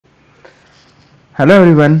Hello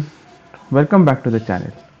everyone, welcome back to the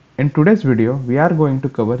channel. In today's video, we are going to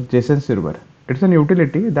cover JSON Server. It's an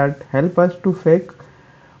utility that helps us to fake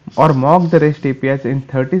or mock the REST APIs in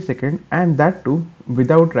 30 seconds and that too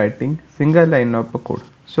without writing single line of code.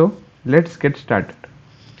 So let's get started.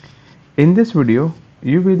 In this video,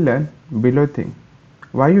 you will learn below things: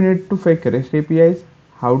 why you need to fake REST APIs,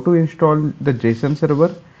 how to install the JSON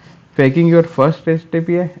server, faking your first REST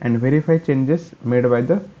API and verify changes made by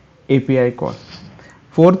the API call.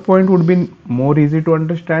 Fourth point would be more easy to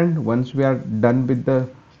understand once we are done with the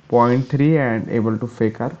point 3 and able to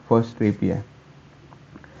fake our first API.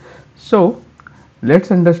 So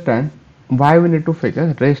let's understand why we need to fake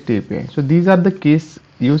a REST API. So these are the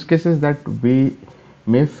use cases that we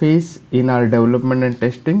may face in our development and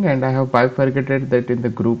testing, and I have bifurcated that in the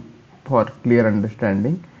group for clear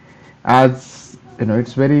understanding. As you know,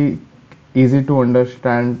 it's very easy to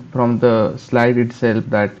understand from the slide itself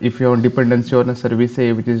that if you have dependency on a service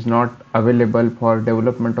A which is not available for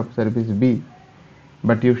development of service B,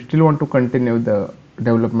 but you still want to continue the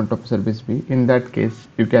development of service B, in that case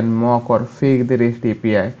you can mock or fake the REST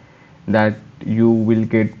API that you will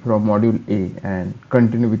get from module A and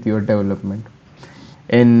continue with your development.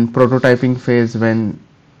 In prototyping phase, when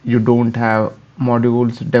you don't have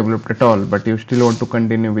modules developed at all but you still want to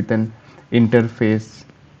continue with an interface,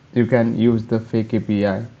 you can use the fake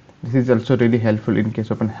API. This is also really helpful in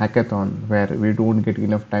case of an hackathon where we don't get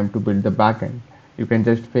enough time to build the backend. You can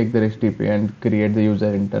just fake the REST API and create the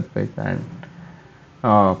user interface, and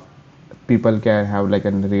uh, people can have like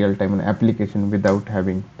a real time application without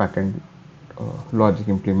having backend logic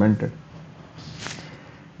implemented.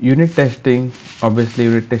 Unit testing, obviously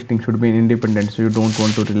unit testing should be independent, so you don't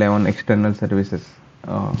want to rely on external services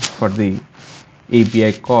for the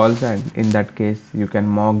API calls, and in that case you can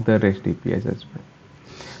mock the REST APIs as well.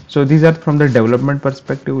 So these are from the development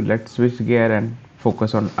perspective. Let's switch gear and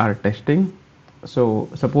focus on our testing. So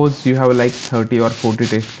suppose you have like 30 or 40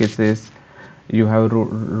 test cases you have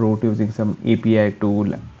wrote using some API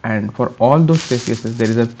tool, and for all those test cases there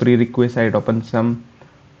is a prerequisite open some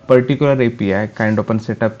particular API kind of a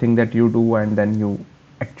setup thing that you do, and then you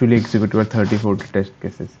actually execute your 30-40 test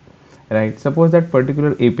cases, right? Suppose that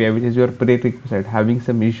particular API which is your prerequisite having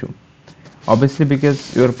some issue. Obviously,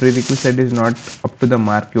 because your prerequisite is not up to the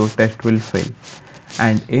mark, your test will fail.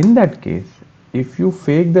 And in that case, if you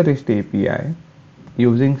fake the REST API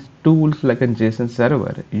using tools like a JSON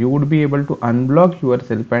server, you would be able to unblock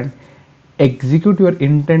yourself and execute your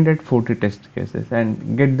intended 40 test cases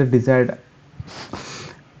and get the desired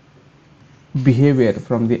behavior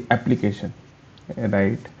from the application,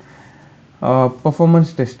 right?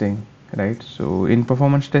 Performance testing, right? So in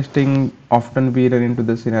performance testing, often we run into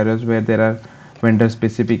the scenarios where there are vendor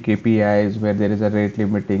specific APIs where there is a rate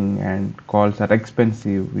limiting and calls are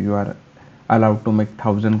expensive. You are allowed to make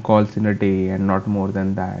 1,000 calls in a day and not more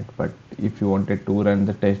than that. But if you wanted to run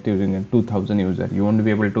the test using a 2,000 user, you won't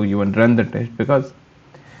be able to even run the test because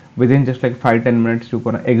within just like 5-10 minutes you're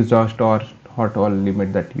gonna exhaust or hot all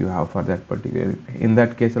limit that you have for that particular API. In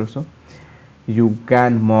that case also you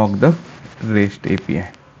can mock the REST API.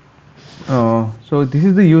 So this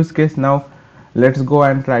is the use case. Now let's go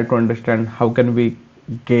and try to understand how can we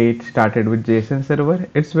get started with JSON server.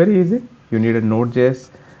 It's very easy. You need a Node.js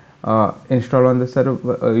install on the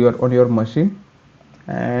server on your machine,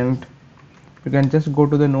 and you can just go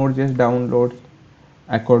to the Node.js downloads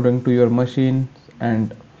according to your machine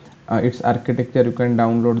and its architecture. You can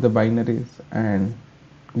download the binaries and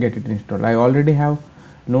get it installed. I already have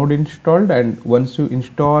Node installed, and once you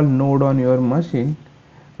install Node on your machine,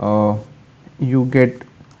 uh, you get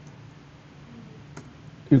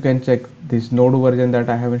you can check this Node version that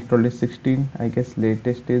I have installed is 16. I guess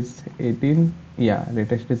latest is 18. Yeah,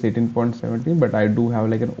 latest is 18.17, but I do have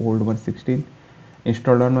like an old one 16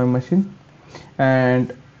 installed on my machine.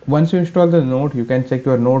 And once you install the Node, you can check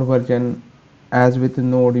your Node version. As with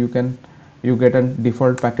Node, you get a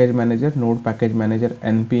default package manager, Node package manager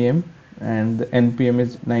npm, and the npm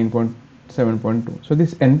is 9.7.2. so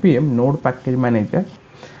this npm Node package manager,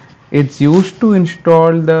 it's used to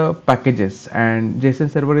install the packages, and JSON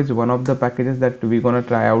server is one of the packages that we're gonna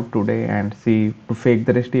try out today and see to fake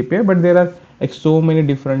the REST API. But there are like so many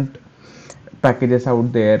different packages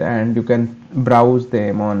out there, and you can browse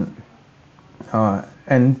them on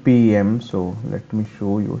npm. So let me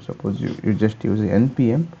show you. Suppose you just use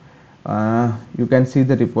npm, you can see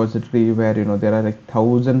the repository where there are like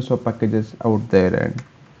thousands of packages out there, and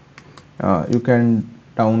you can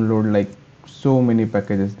download like so many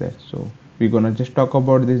packages there. So we're gonna just talk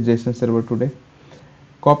about this JSON server today.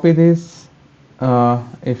 Copy this.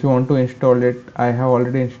 If you want to install it, I have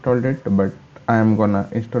already installed it, but I am gonna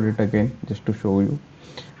install it again just to show you.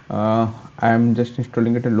 I am just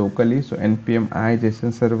installing it locally, so npm I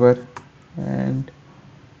JSON server, and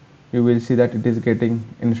you will see that it is getting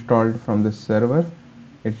installed from the server.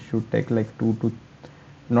 It should take like 2 to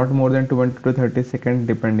not more than 20 to 30 seconds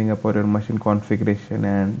depending upon your machine configuration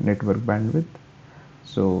and network bandwidth.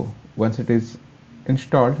 So once it is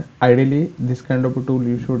installed, ideally this kind of a tool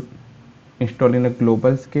you should install in a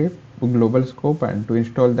global scope, and to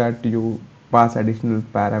install that you pass additional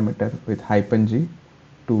parameter with -g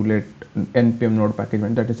to let npm node package,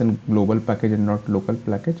 that is a global package and not local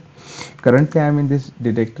package. Currently I am in this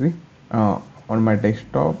directory on my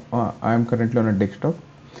desktop. I am currently on a desktop.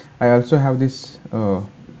 I also have this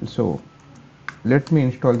so let me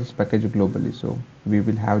install this package globally, so we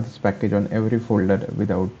will have this package on every folder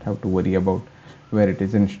without have to worry about where it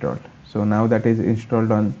is installed. So now that is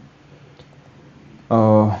installed on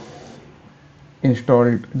uh,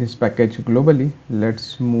 installed this package globally,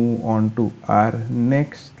 let's move on to our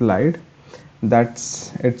next slide.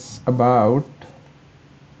 It's about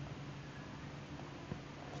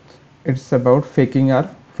faking our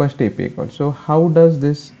first API call. So how does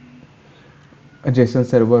this JSON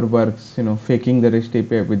server works, faking the REST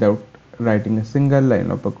API without writing a single line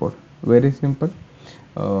of a code? Very simple.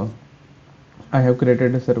 uh, I have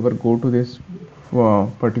created a server. Go to this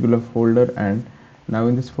particular folder, and now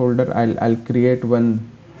in this folder I'll create one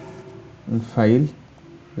file.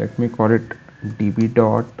 Let me call it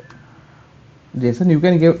db.json. You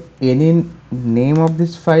can give any name of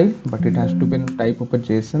this file, but it has to be in type of a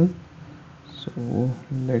JSON. So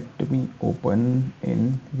let me open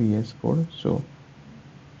in VS Code. So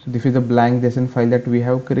this is a blank JSON file that we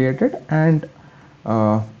have created, and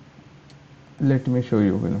uh, let me show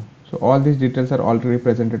you. So all these details are already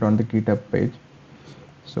presented on the GitHub page.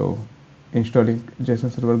 So installing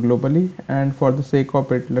JSON server globally, and for the sake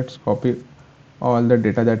of it, let's copy all the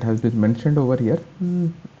data that has been mentioned over here.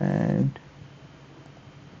 And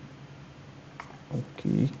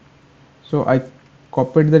okay, so I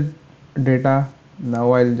copied the data.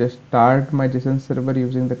 Now I'll just start my JSON server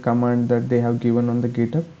using the command that they have given on the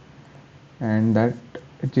GitHub, and that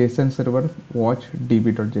JSON server watch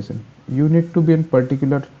db.json. You need to be in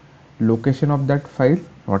particular location of that file.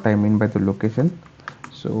 What I mean by the location,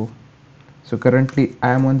 so currently I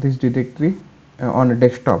am on this directory on a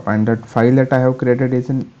desktop, and that file that I have created is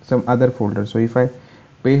in some other folder. So if I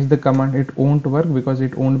paste the command, it won't work because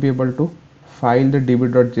it won't be able to file the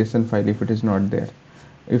db.json file if it is not there.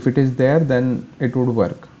 If it is there, then it would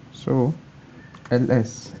work. So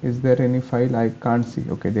ls, is there any file? I can't see.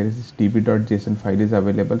 Okay, there is this db.json file is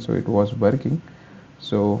available, so it was working.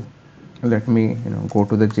 So let me go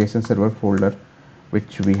to the JSON server folder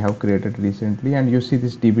which we have created recently, and you see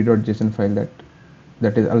this db.json file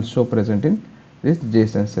that is also present in this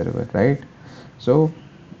JSON server, right? So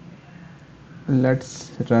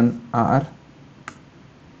let's run our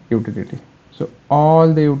utility. So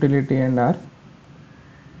all the utility and our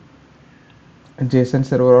JSON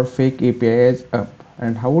server or fake API is up.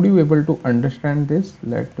 And how would you able to understand this?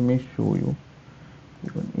 Let me show you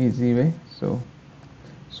an easy way. So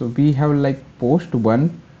we have like post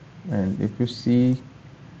one, and if you see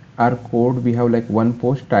our code, we have like one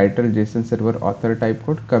post, title, JSON server, author, type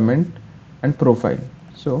code, comment, and profile.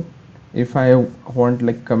 So if I want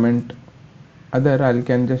like comment other, I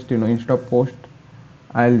can just instead of post,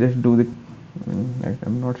 I'll just do the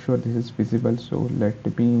I'm not sure this is visible, so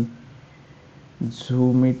let me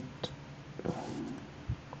zoom it.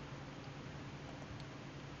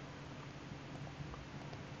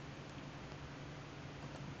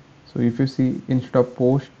 So if you see, instead of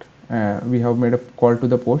post, we have made a call to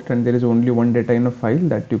the post, and there is only one data in a file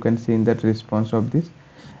that you can see in that response of this,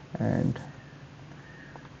 and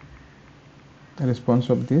response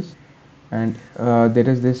of this, and there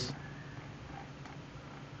is this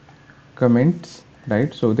comments,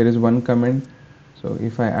 right? So there is one comment. So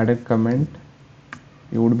if I add a comment,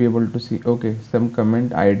 you would be able to see, okay, some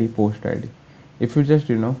comment ID, post ID. If you just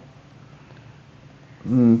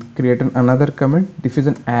create another comment, this is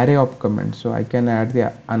an array of comments, so I can add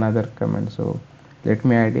the another comment. So let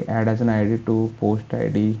me add as an ID to post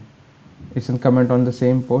ID. It's a comment on the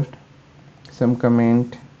same post. Some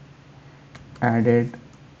comment added,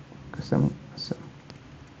 some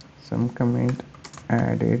comment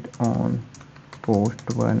added on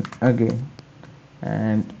post one again.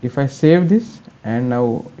 And if I save this, and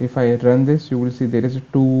now if I run this, you will see there is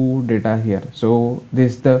two data here. So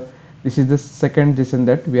this is the second JSON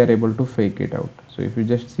that we are able to fake it out. So if you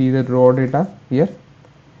just see the raw data here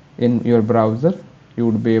in your browser, you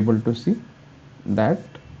would be able to see that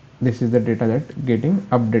this is the data that getting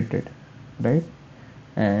updated, right?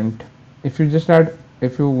 And if you just add,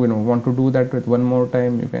 if you know want to do that with one more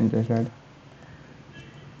time, you can just add,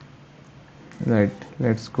 right?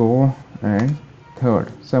 Let's go, and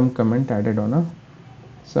third, some comment added on a,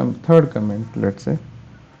 some third comment, let's say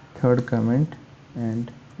third comment.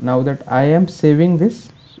 And now that I am saving this,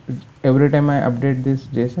 every time I update this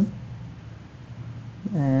JSON,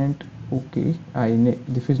 and okay,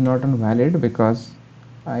 this is not on valid because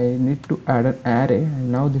I need to add an array,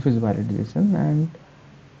 and now this is valid JSON, and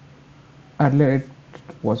earlier it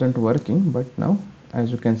wasn't working, but now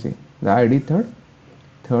as you can see, the ID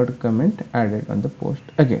third comment added on the post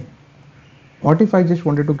again. What if I just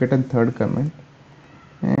wanted to get a third comment,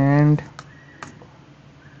 and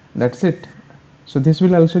that's it? So this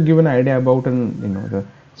will also give an idea about an, the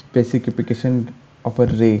specification of a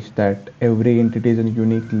race, that every entity is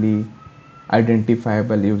uniquely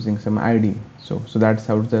identifiable using some ID. So that's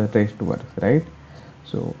how the race works, right?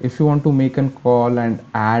 So if you want to make a call and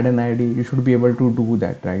add an ID, you should be able to do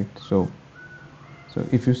that, right? So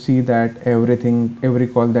if you see that every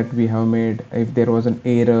call that we have made, if there was an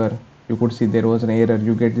error, you could see there was an error,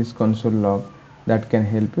 you get this console log that can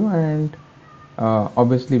help you. And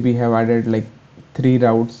obviously we have added like 3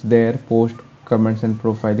 routes there: post, comments and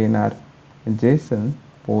profile in our JSON,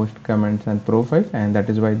 post, comments and profile, and that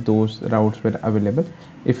is why those routes were available.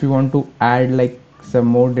 If you want to add like some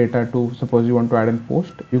more data, to suppose you want to add a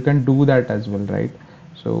post, you can do that as well, right?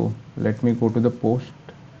 So let me go to the post.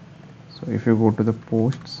 So if you go to the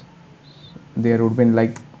posts, there would be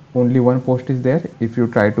like only one post is there. If you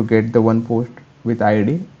try to get the one post with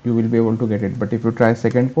ID, you will be able to get it. But if you try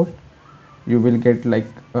second post, you will get like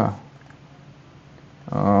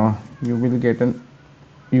you will get an,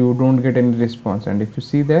 you don't get any response. And if you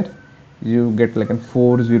see there, you get like a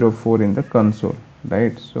 404 in the console,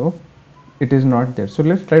 right? So it is not there. So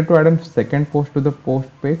let's try to add a second post to the post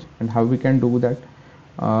page. And how we can do that?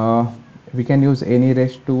 uh, we can use any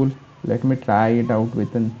REST tool. Let me try it out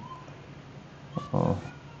with an uh,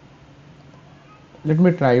 let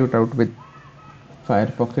me try it out with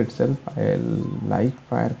Firefox itself. I like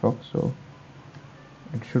Firefox, so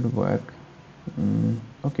it should work.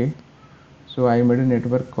 Okay, so I made a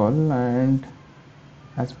network call, and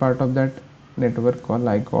as part of that network call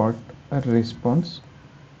I got a response.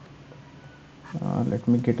 Let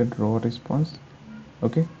me get a raw response.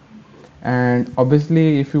 Okay, and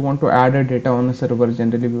obviously if you want to add a data on a server,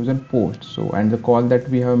 generally we use a post. So, and the call that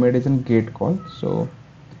we have made is a get call. So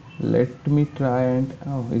let me try, and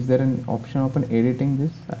oh, is there an option of an editing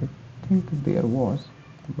this? I think there was,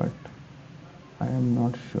 but I am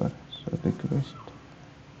not sure. So request,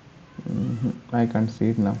 I can't see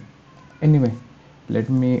it now. Anyway, let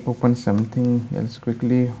me open something else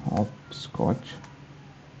quickly. Hopscotch.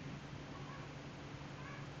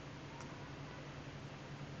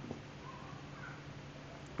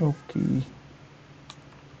 Okay,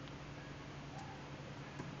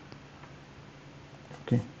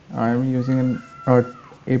 okay, I am using an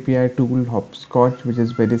API tool Hopscotch, which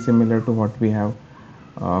is very similar to what we have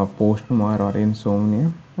Postmar or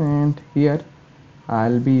Insomnia. And here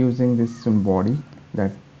I'll be using this body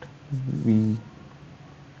that we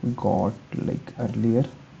got like earlier.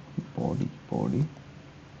 Body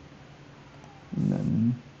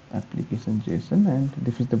none application JSON, and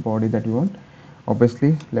this is the body that we want.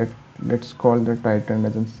 Obviously let's call the title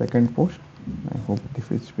as a second post. I hope this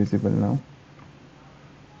is visible now.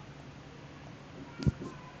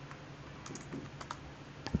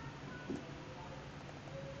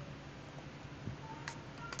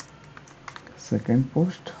 Second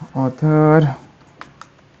post, author,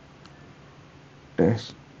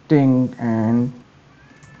 testing and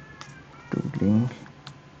tooling.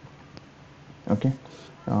 Okay,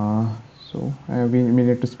 so we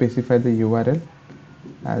need to specify the URL.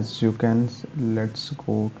 As you can, let's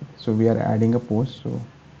go. So we are adding a post, so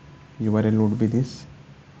URL would be this,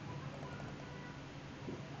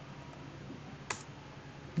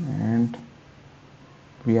 and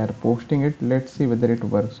we are posting it. Let's see whether it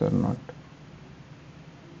works or not.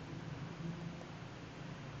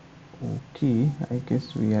 Okay, I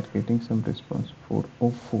guess we are getting some response.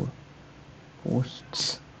 404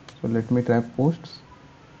 posts. So let me try posts.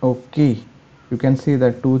 Okay, you can see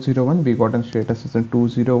that 201, we got a status as a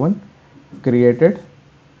 201 created,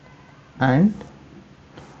 and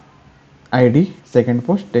ID second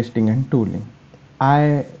post, testing and tooling.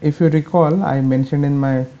 If you recall, I mentioned in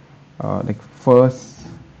my like first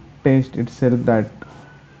test itself that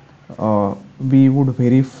we would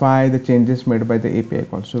verify the changes made by the API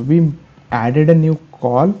call. So we added a new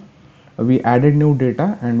call, we added new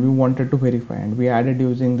data, and we wanted to verify, and we added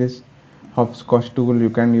using this hopscotch tool. You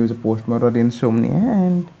can use a Postman or Insomnia,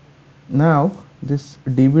 and now this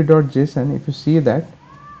db.json, if you see that,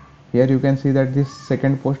 here you can see that this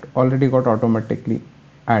second post already got automatically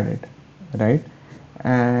added, right?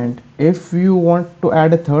 And if you want to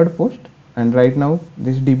add a third post, and right now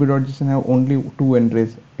this db.json have only two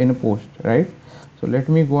entries in a post, right? So let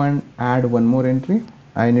me go and add one more entry.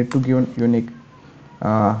 I need to give a unique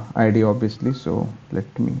id obviously. So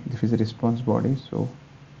let me, this is a response body, so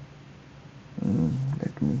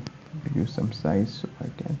let me reduce some size so I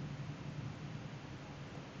can,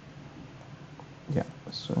 yeah.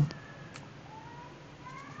 So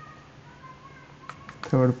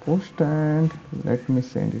third post, and let me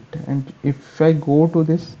send it, and if I go to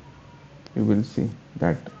this, you will see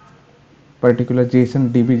that particular JSON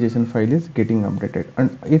DB JSON file is getting updated,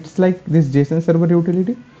 and it's like this JSON server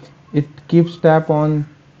utility, it keeps tab on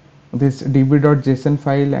this db.json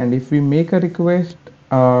file, and if we make a request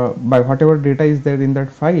by whatever data is there in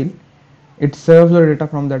that file, it serves the data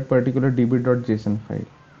from that particular db.json file,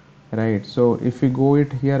 right? So if we go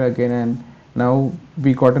it here again, and now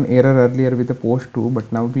we got an error earlier with the post 2,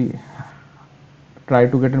 but now we try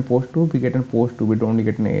to get in post 2, we get in post 2, we don't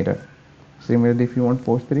get an error. Similarly, if you want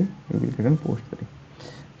post 3, you will get in post 3.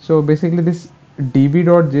 So basically this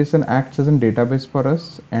db.json acts as a database for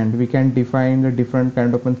us, and we can define the different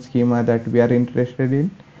kind of a schema that we are interested in,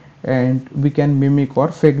 and we can mimic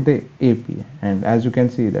or fake the API. And as you can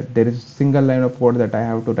see that there is a single line of code that I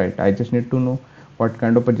have to write. I just need to know what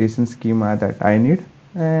kind of a JSON schema that I need,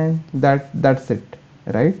 and that's it,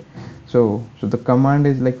 right? So the command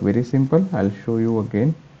is like very simple. I'll show you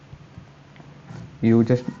again. You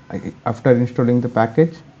just, after installing the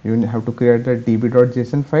package, you have to create a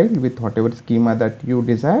db.json file with whatever schema that you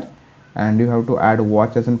desire, and you have to add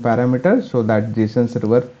watch as a parameter, so that JSON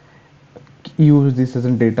server use this as a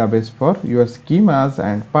database for your schemas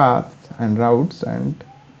and paths and routes, and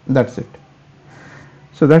that's it.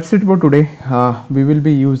 So that's it for today. We will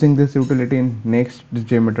be using this utility in next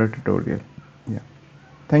JMeter tutorial. Yeah,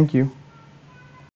 thank you.